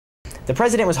The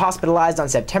president was hospitalized on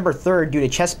September 3rd due to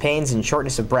chest pains and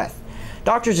shortness of breath.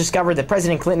 Doctors discovered that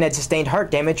President Clinton had sustained heart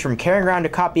damage from carrying around a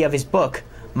copy of his book,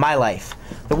 My Life.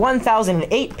 The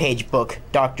 1,008-page book,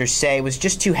 doctors say, was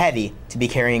just too heavy to be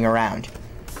carrying around.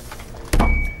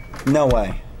 No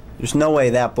way. There's no way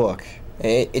that book.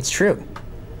 It's true.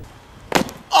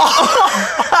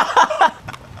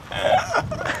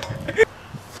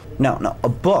 No. A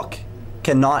book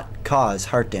cannot cause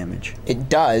heart damage. It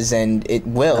does, and it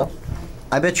will. No.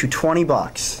 I bet you $20.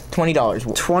 $20.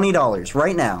 $20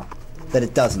 right now that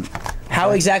it doesn't.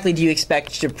 How exactly do you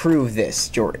expect to prove this,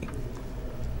 Jory?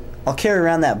 I'll carry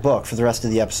around that book for the rest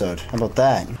of the episode. How about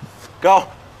that? Go.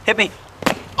 Hit me.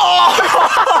 Oh,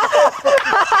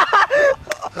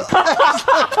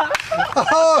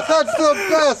 that's the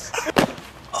best!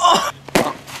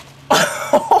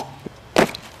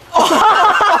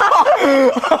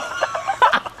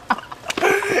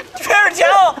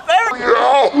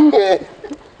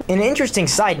 An interesting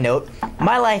side note,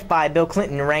 My Life by Bill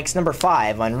Clinton ranks number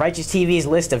 5 on Righteous TV's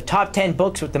list of top 10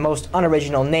 books with the most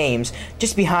unoriginal names,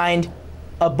 just behind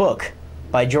A Book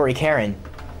by Jory Caron.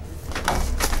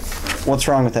 What's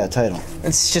wrong with that title?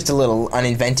 It's just a little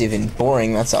uninventive and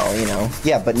boring, that's all, you know.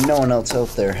 Yeah, but no one else out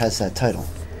there has that title.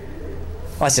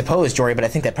 Well, I suppose, Jory, but I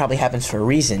think that probably happens for a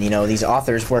reason. You know, these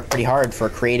authors work pretty hard for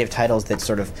creative titles that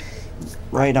sort of...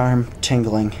 Right arm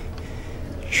tingling.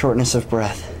 Shortness of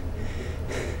breath.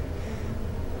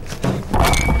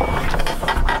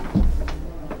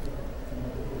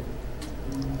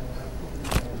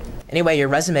 Anyway, your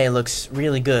resume looks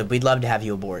really good. We'd love to have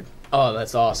you aboard. Oh,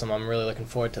 that's awesome. I'm really looking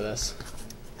forward to this.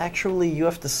 Actually, you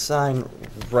have to sign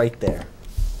right there.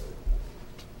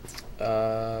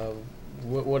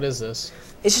 What is this?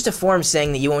 It's just a form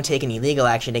saying that you won't take any legal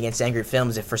action against Angry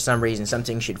Films if for some reason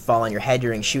something should fall on your head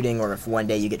during shooting, or if one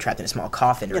day you get trapped in a small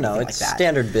coffin or anything like that. It's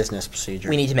standard business procedure.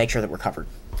 We need to make sure that we're covered.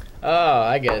 Oh,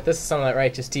 I get it. This is some of that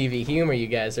Righteous TV humor you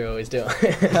guys are always doing.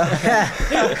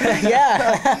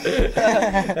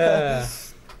 Yeah.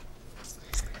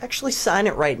 Actually, sign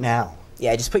it right now.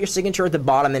 Yeah, just put your signature at the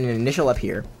bottom and an initial up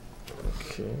here.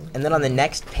 Okay. And then on the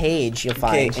next page, you'll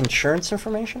find... Okay, insurance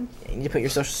information? You need to put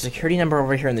your social security number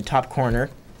over here in the top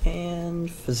corner. And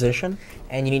physician?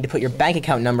 And you need to put your bank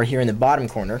account number here in the bottom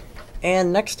corner.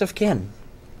 And next of kin.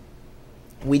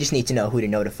 We just need to know who to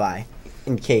notify.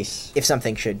 In case. If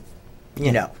something should,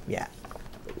 you know, yeah.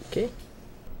 Okay.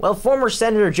 Well, former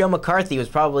Senator Joe McCarthy was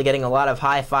probably getting a lot of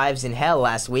high fives in hell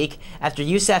last week after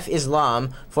Yusef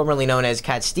Islam, formerly known as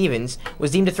Cat Stevens, was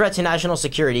deemed a threat to national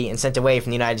security and sent away from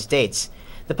the United States.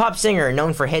 The pop singer,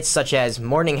 known for hits such as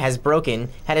Morning Has Broken,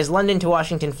 had his London to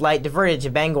Washington flight diverted to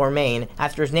Bangor, Maine,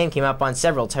 after his name came up on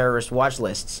several terrorist watch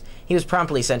lists. He was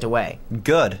promptly sent away.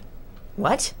 Good.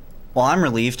 What? Well, I'm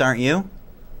relieved, aren't you?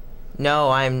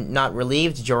 No, I'm not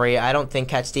relieved, Jory. I don't think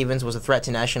Cat Stevens was a threat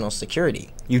to national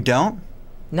security. You don't?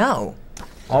 No.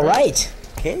 All right.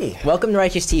 Okay. Welcome to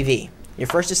Righteous TV. Your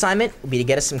first assignment will be to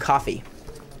get us some coffee.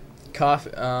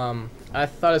 Coffee. I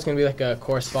thought it was gonna be like a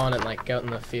correspondent, like out in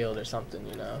the field or something,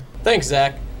 you know. Thanks,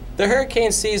 Zach. The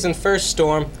hurricane season first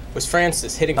storm was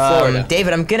Francis hitting Florida.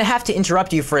 David, I'm gonna have to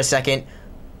interrupt you for a second.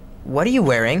 What are you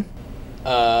wearing?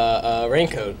 A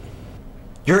raincoat.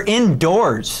 You're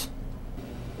indoors.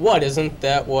 What, isn't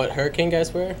that what hurricane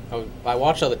guys wear? I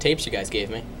watched all the tapes you guys gave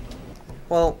me.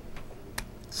 Well,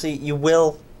 see, you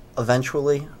will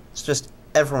eventually. It's just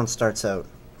everyone starts out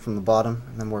from the bottom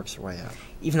and then works their way up.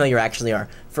 Even though you're actually our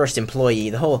first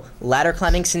employee, the whole ladder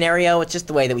climbing scenario, it's just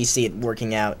the way that we see it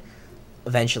working out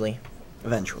eventually.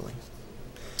 Eventually.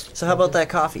 So how about that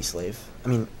coffee, slave? I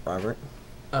mean, Robert.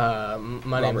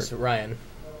 My name's Ryan.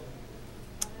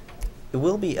 It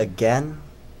will be again,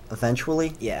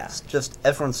 eventually. Yeah. It's just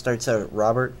everyone starts out at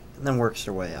Robert and then works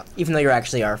their way up. Even though you're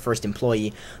actually our first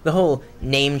employee, the whole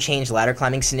name change ladder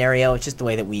climbing scenario, it's just the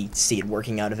way that we see it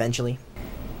working out eventually.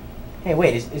 Hey,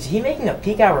 wait, is he making a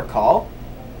peak hour call?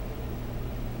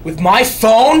 With my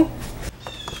phone?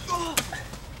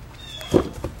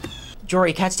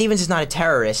 Jory, Cat Stevens is not a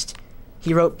terrorist.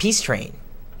 He wrote Peace Train.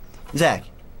 Zach,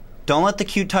 don't let the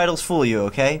cute titles fool you,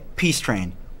 okay? Peace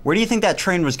Train. Where do you think that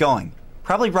train was going?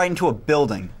 Probably right into a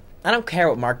building. I don't care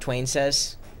what Mark Twain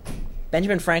says.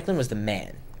 Benjamin Franklin was the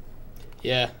man.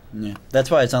 Yeah. Yeah,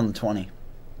 that's why it's on the 20.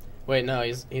 Wait, no,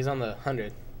 he's on the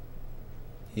 100.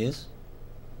 He is?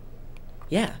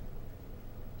 Yeah.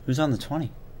 Who's on the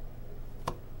 20?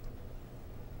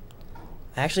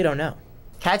 I actually don't know.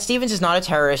 Cat Stevens is not a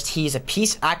terrorist. He's a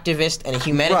peace activist and a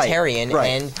humanitarian. Right.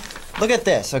 And Look at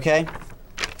this, okay?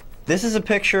 This is a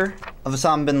picture of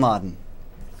Osama bin Laden.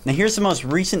 Now here's the most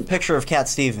recent picture of Cat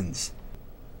Stevens.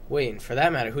 Wait, and for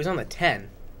that matter, who's on the 10?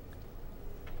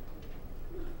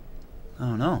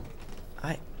 Oh no.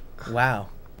 Wow.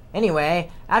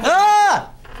 Anyway, after.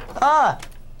 Ah! Ah!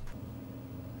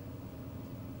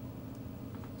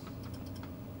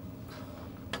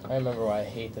 I remember why I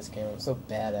hate this game. I'm so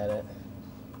bad at it.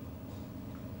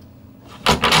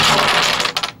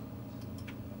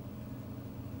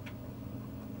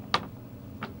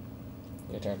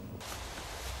 Your turn.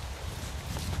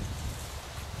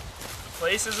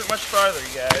 Place isn't much farther,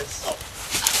 you guys.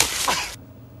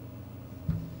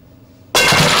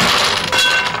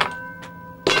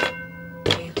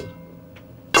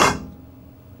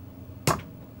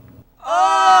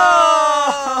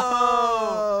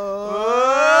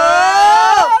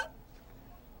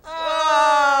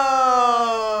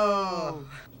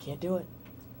 Can't do it.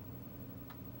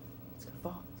 It's gonna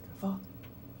fall. It's gonna fall.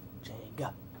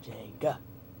 Jenga. Jenga.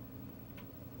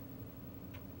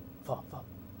 Fall. Fall.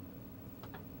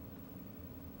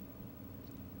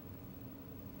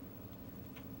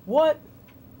 What?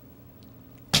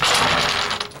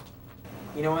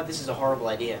 You know what? This is a horrible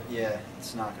idea. Yeah,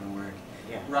 it's not gonna work.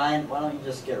 Yeah. Ryan, why don't you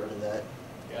just get rid of that?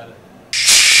 Got it.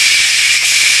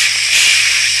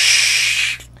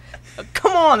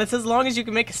 Come on, it's as long as you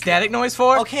can make a static noise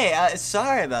for. Okay,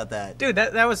 sorry about that. Dude,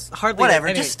 that was hardly. Whatever,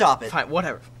 any- just stop it. Fine,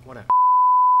 whatever.